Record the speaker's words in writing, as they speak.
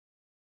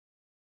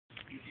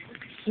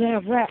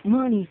That rap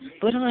money,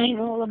 but I ain't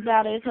all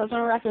about it, cause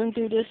I'm rapping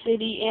through the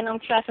city, and I'm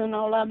trapping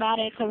all about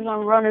it, cause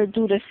I'm running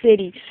through the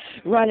city,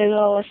 running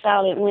all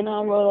solid. When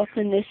I roll up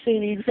in the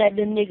city, let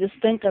the niggas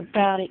think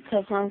about it,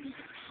 cause I'm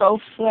so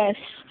fresh.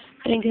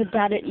 Think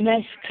about it,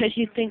 mess, cause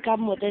you think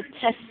I'm gonna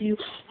test you.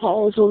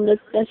 Holes on the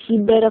test, you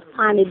better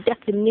find the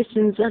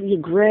definitions of your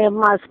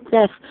grandma's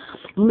death.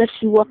 Mess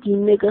you up, you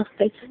nigga,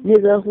 fake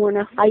nigga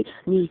wanna fight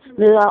me.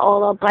 Nigga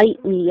all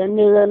bite me, a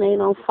nigga ain't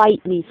gonna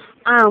fight me.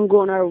 I'm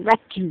gonna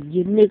wreck you,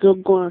 you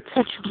nigga gonna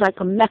touch you like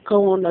a mecca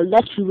on the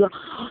let you,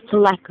 so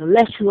like a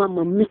let you,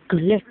 I'ma make a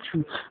let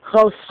you.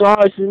 Those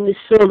stars in the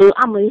city,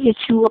 I'ma hit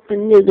you up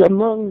and nigga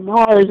among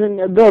Mars in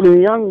the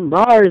building, young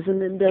bars in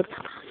the building.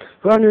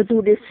 Running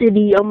through the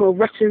city, I'ma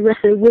wrestle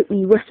with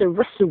me, wrestle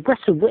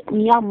with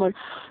me.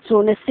 So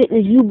in the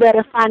fitness, you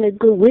better find a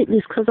good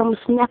witness, cause I'ma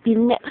snap your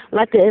neck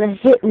like a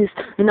hitness,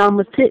 and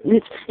I'ma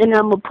fitness, and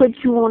I'ma put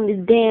you on the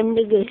damn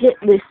nigga hit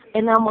list,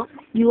 and I'ma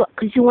you up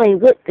cause you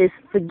ain't with this,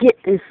 forget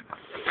this.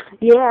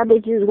 Yeah,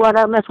 bitches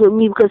wanna mess with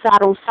me because I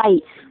don't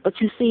fight.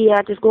 But you see,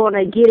 I just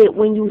gonna get it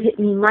when you hit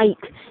me,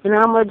 Mike. And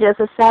I'ma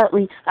just assault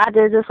me. I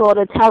just sort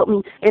of tout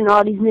me. And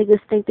all these niggas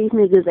think these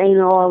niggas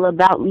ain't all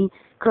about me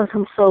because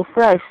I'm so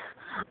fresh.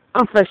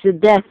 I'm fresh to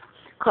death.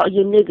 Call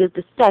you niggas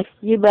the sex.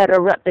 You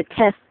better rep the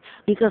test.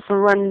 Because I'm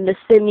running the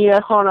city,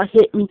 you're gonna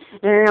hit me.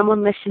 And I'ma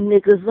mess you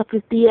niggas up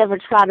if you ever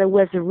try to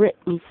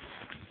resurrect me.